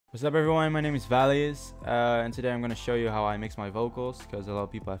What's up everyone, my name is Vxlious, and today I'm going to show you how I mix my vocals, because a lot of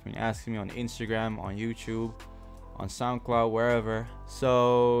people have been asking me on Instagram, on YouTube, on SoundCloud, wherever.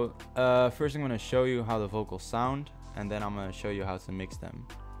 So first I'm going to show you how the vocals sound, and then I'm going to show you how to mix them.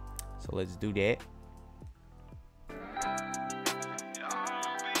 So let's do that.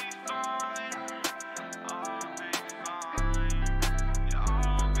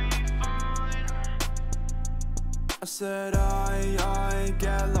 I said I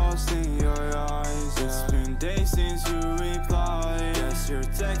get lost in your eyes. It's been days since you replied. Guess you're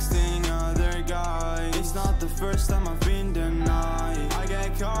texting other guys. It's not the first time I've been denied. I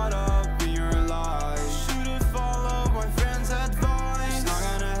get caught up in your lies. Should've followed my friend's advice. It's not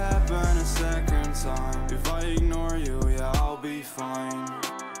gonna happen a second time. If I ignore you, yeah, I'll be fine.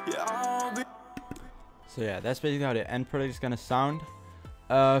 Yeah, I'll be. So yeah, that's basically how the end product is gonna sound.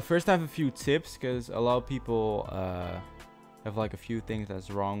 First I have a few tips, because a lot of people have like a few things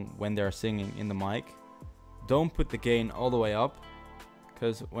that's wrong when they're singing in the mic. Don't put the gain all the way up,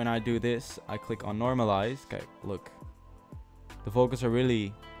 because when I do this I click on normalize. Okay, look, the vocals are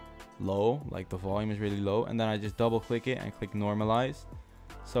really low, like the volume is really low, and then I just double click it and click normalize.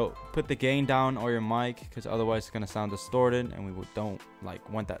 So put the gain down on your mic, because otherwise it's gonna sound distorted and we don't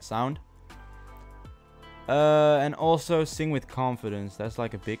want that sound. And also sing with confidence. That's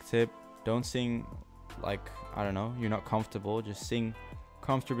like a big tip. Don't sing like, I don't know, you're not comfortable. Just sing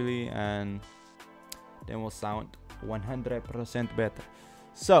comfortably and then we'll sound 100% better.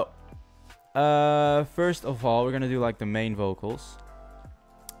 So first of all, we're gonna do like the main vocals.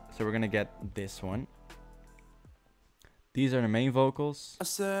 So we're gonna get this one. These are the main vocals. I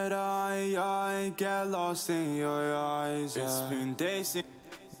said I get lost in your eyes. It's been days.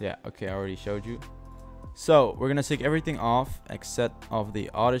 Yeah, okay, I already showed you. So we're gonna take everything off except of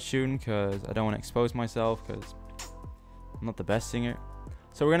the autotune, because I don't want to expose myself, because I'm not the best singer.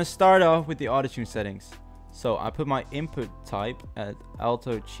 So we're gonna start off with the autotune settings. So I put my input type at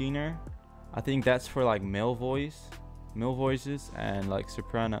alto tenor. I think that's for like male voices, and like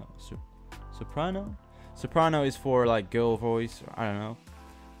soprano is for like girl voice, I don't know.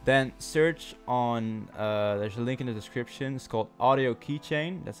 Then search on there's a link in the description. It's called Audio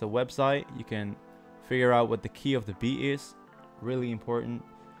Keychain. That's a website. You can figure out what the key of the beat is. Really important.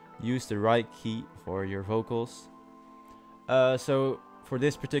 Use the right key for your vocals. So for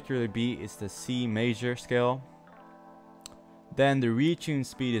this particular beat, it's the C major scale. Then the retune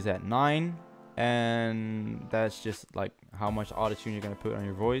speed is at 9, and that's just like how much autotune you're gonna put on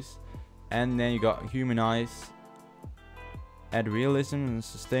your voice. And then you got humanize, add realism and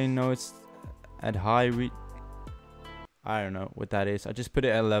sustain notes, add high I don't know what that is. I just put it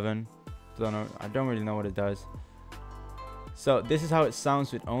at 11. I don't really know what it does. So this is how it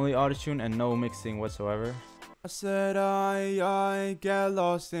sounds with only autotune and no mixing whatsoever. I said I get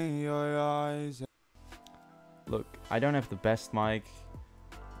lost in your eyes. Look, I don't have the best mic.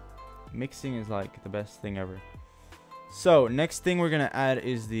 Mixing is like the best thing ever. So next thing we're gonna add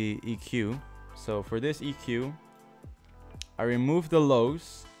is the EQ. So for this EQ, I remove the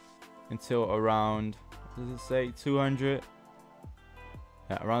lows until around, what does it say, 200?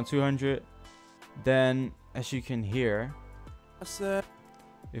 Yeah, around 200. Then as you can hear,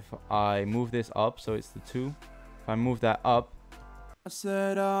 if I move this up, so it's the 2, if I move that up, I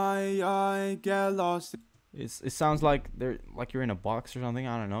said I get lost. It sounds like you're in a box or something,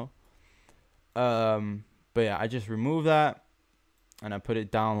 I don't know. But yeah, I just remove that and I put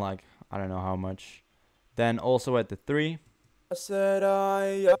it down like, I don't know how much. Then also at the 3, I said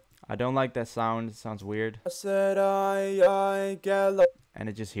I don't like that sound. It sounds weird. I said I get lost. And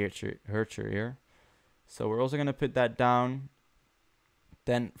it just hurts your ear. So we're also gonna put that down.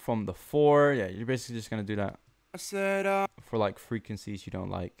 Then from the 4, yeah, you're basically just gonna do that. I said for like frequencies you don't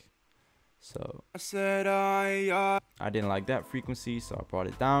like. So I said I didn't like that frequency, so I brought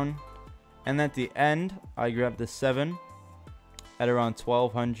it down. And at the end, I grabbed the 7 at around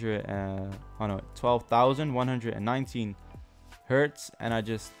 12,119 hertz, and I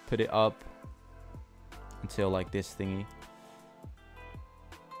just put it up until like this thingy.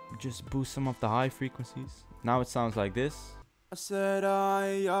 Just boost some of the high frequencies. Now it sounds like this. I said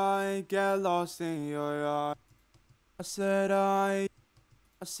I get lost in your eyes. I said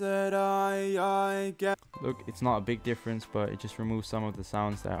I get. Look, it's not a big difference, but it just removes some of the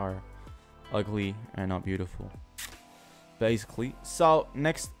sounds that are ugly and not beautiful, basically. So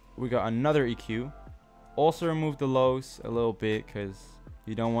next we got another EQ. Also remove the lows a little bit, because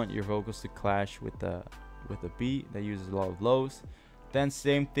you don't want your vocals to clash with the beat that uses a lot of lows. Then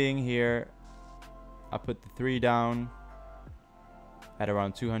same thing here, I put the 3 down at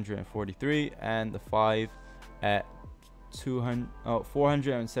around 243 and the 5 at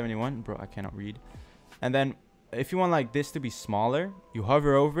 471. Bro, I cannot read. And then if you want like this to be smaller, you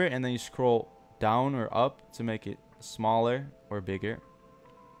hover over it and then you scroll down or up to make it smaller or bigger.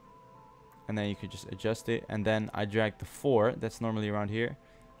 And then you could just adjust it. And then I drag the 4 that's normally around here.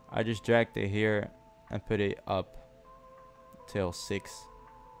 I just dragged it here and put it up till 6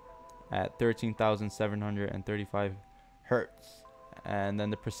 at 13,735 hertz. And then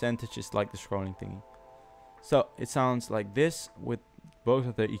the percentage is like the scrolling thingy. So it sounds like this with both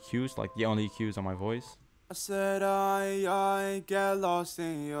of the EQs, like the only EQs on my voice. I said I get lost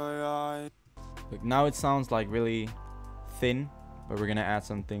in your eyes. Look, now it sounds like really thin, but we're gonna add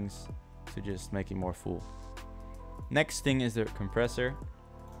some things to just make it more full. Next thing is the compressor.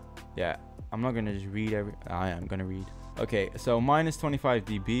 Yeah, I'm not gonna just read I am gonna read. Okay, so mine is 25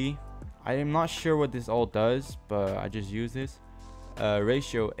 dB. I am not sure what this all does, but I just use this.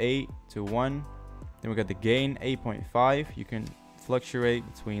 Ratio 8 to 1. Then we got the gain 8.5. You can fluctuate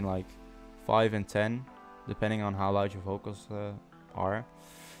between like 5 and 10 depending on how loud your vocals are.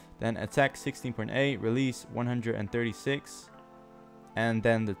 Then attack 16.8, release 136, and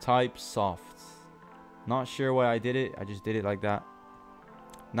then the type soft. Not sure why I did it, I just did it like that.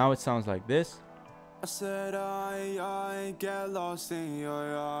 Now it sounds like this. I said I get lost in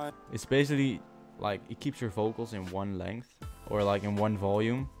your eyes. It's basically like it keeps your vocals in one length or like in one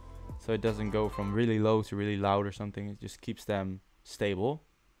volume, so it doesn't go from really low to really loud or something. It just keeps them stable.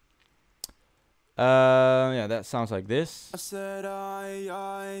 Yeah, that sounds like this. I said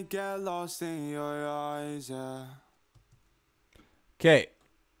I get lost in your eyes, yeah. Okay,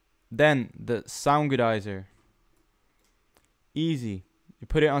 then the soundgoodizer. Easy. You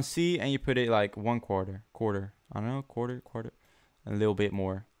put it on C and you put it like 1/4, I don't know, quarter, and a little bit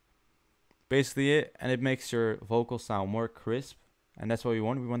more. Basically it, and it makes your vocal sound more crisp, and that's what we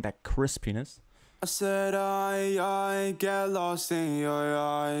want. We want that crispiness. I said I get lost in your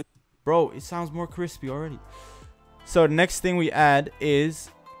eyes. Bro, it sounds more crispy already. So the next thing we add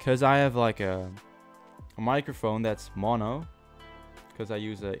is, because I have like a microphone that's mono, because I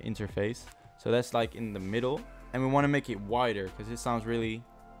use an interface, so that's like in the middle, and we want to make it wider because it sounds really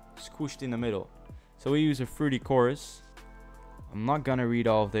squished in the middle. So we use a fruity chorus. I'm not gonna read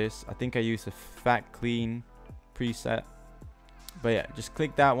all of this. I think I use a fat clean preset, but yeah, just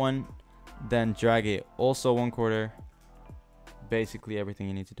click that one, then drag it also 1/4. Basically everything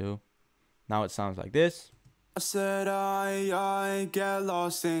you need to do. Now it sounds like this. I said I get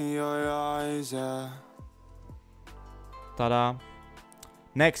lost in your eyes, yeah. Ta-da.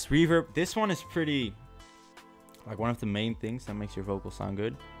 Next, reverb. This one is pretty, like one of the main things that makes your vocal sound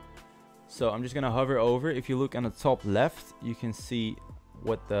good. So I'm just gonna hover over. If you look on the top left, you can see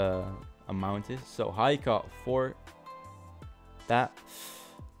what the amount is. So high cut 4, that.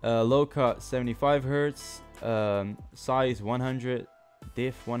 Low cut 75 hertz. Size 100,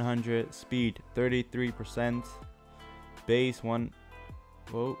 diff 100, speed 33%, bass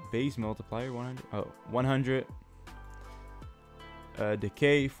bass multiplier 100,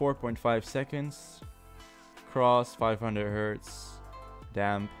 decay 4.5 seconds, cross 500 hertz,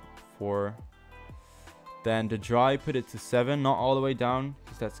 damp 4. Then the dry, put it to 7, not all the way down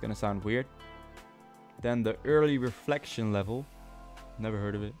because that's gonna sound weird. Then the early reflection level, never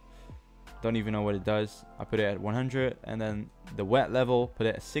heard of it. Don't even know what it does. I put it at 100, and then the wet level, put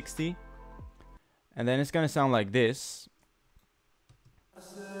it at 60, and then it's gonna sound like this.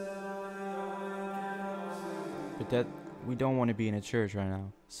 But that we don't want to be in a church right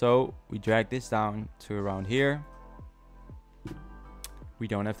now, so we drag this down to around here. We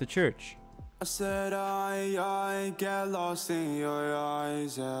don't have the church. I said I get lost in your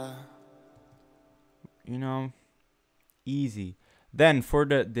eyes, yeah. You know, easy. Then for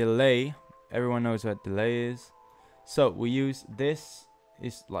the delay, everyone knows what delay is. So we use this,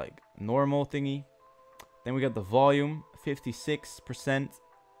 is like normal thingy. Then we got the volume, 56%.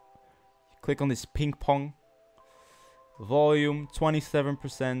 Click on this ping pong. Volume,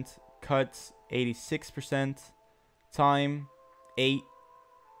 27%. Cut, 86%. Time, 8.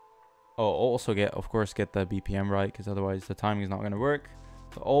 Oh, also of course get the BPM right, because otherwise the timing is not going to work.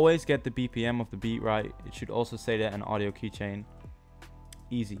 So always get the BPM of the beat right. It should also say that in audio keychain.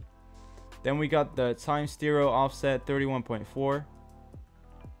 Easy. Then we got the time stereo offset 31.4.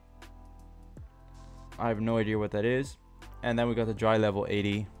 I have no idea what that is. And then we got the dry level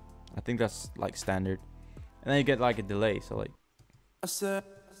 80. I think that's like standard. And then you get like a delay, so like I said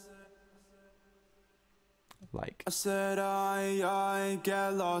I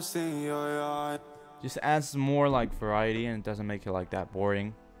get lost in your eyes. Just adds more like variety, and it doesn't make it like that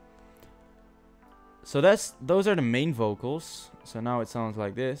boring. So those are the main vocals. So now it sounds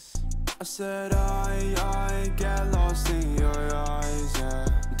like this. I said I get lost in your eyes, yeah.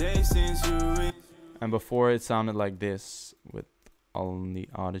 Days since you. And before it sounded like this with only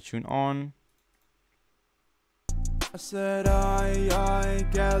autotune on. I said I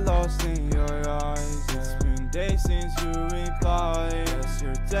get lost in your eyes, yeah. It's been days since you replied. Yes,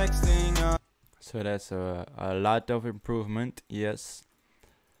 you're texting. So that's a lot of improvement, yes.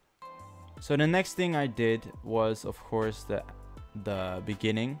 So the next thing I did was, of course, the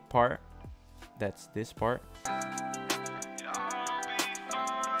beginning part. That's this part.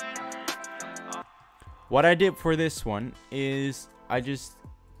 What I did for this one is I just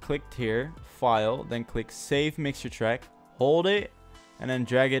clicked here, file, then click save mixer track, hold it, and then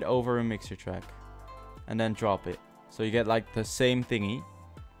drag it over a mixer track, and then drop it. So you get like the same thingy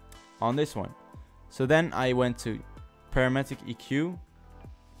on this one. So then I went to parametric EQ,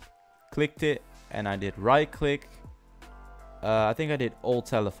 clicked it, and I did right click. I think I did old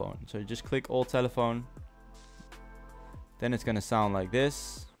telephone. So you just click old telephone. Then it's gonna sound like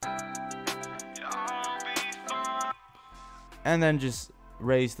this. And then just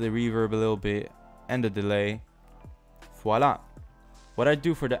raise the reverb a little bit and the delay. Voila. What I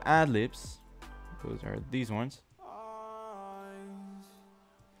do for the ad-libs, those are these ones.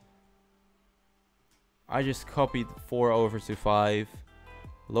 I just copied 4 over to 5,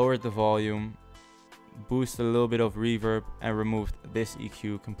 lowered the volume, boosted a little bit of reverb, and removed this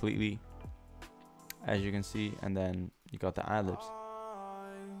EQ completely, as you can see, and then you got the ad-libs.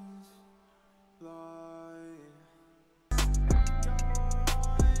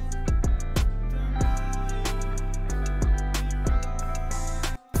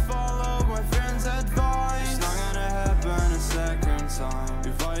 Follow my friend's advice. It's not gonna happen a second time.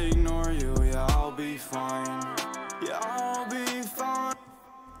 If I ignore you, yeah, I'll be fine. Yeah, I'll be fine.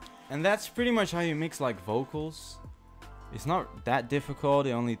 And that's pretty much how you mix like vocals. It's not that difficult.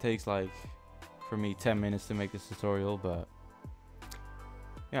 It only takes like, for me, 10 minutes to make this tutorial, but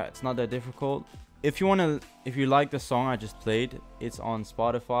yeah, it's not that difficult. If you like the song I just played, it's on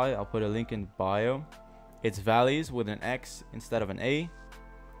Spotify. I'll put a link in the bio. It's Vxlious with an X instead of an A.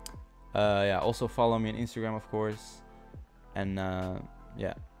 Yeah, also follow me on Instagram, of course. And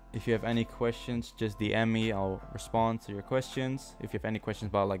yeah, if you have any questions, just DM me. I'll respond to your questions. If you have any questions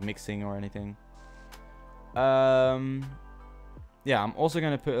about like mixing or anything. Yeah, I'm also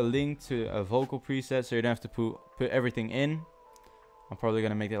gonna put a link to a vocal preset, so you don't have to put everything in. I'm probably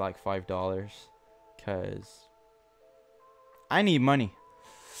gonna make it like $5, cause I need money.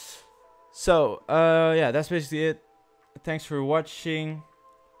 So yeah, that's basically it. Thanks for watching.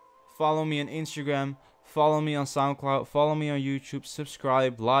 Follow me on Instagram, follow me on SoundCloud, follow me on YouTube,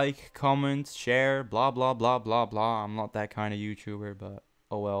 subscribe, like, comment, share, blah blah blah blah blah. I'm not that kind of YouTuber, but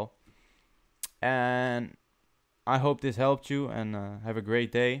oh well. And I hope this helped you, and have a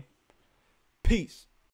great day. Peace.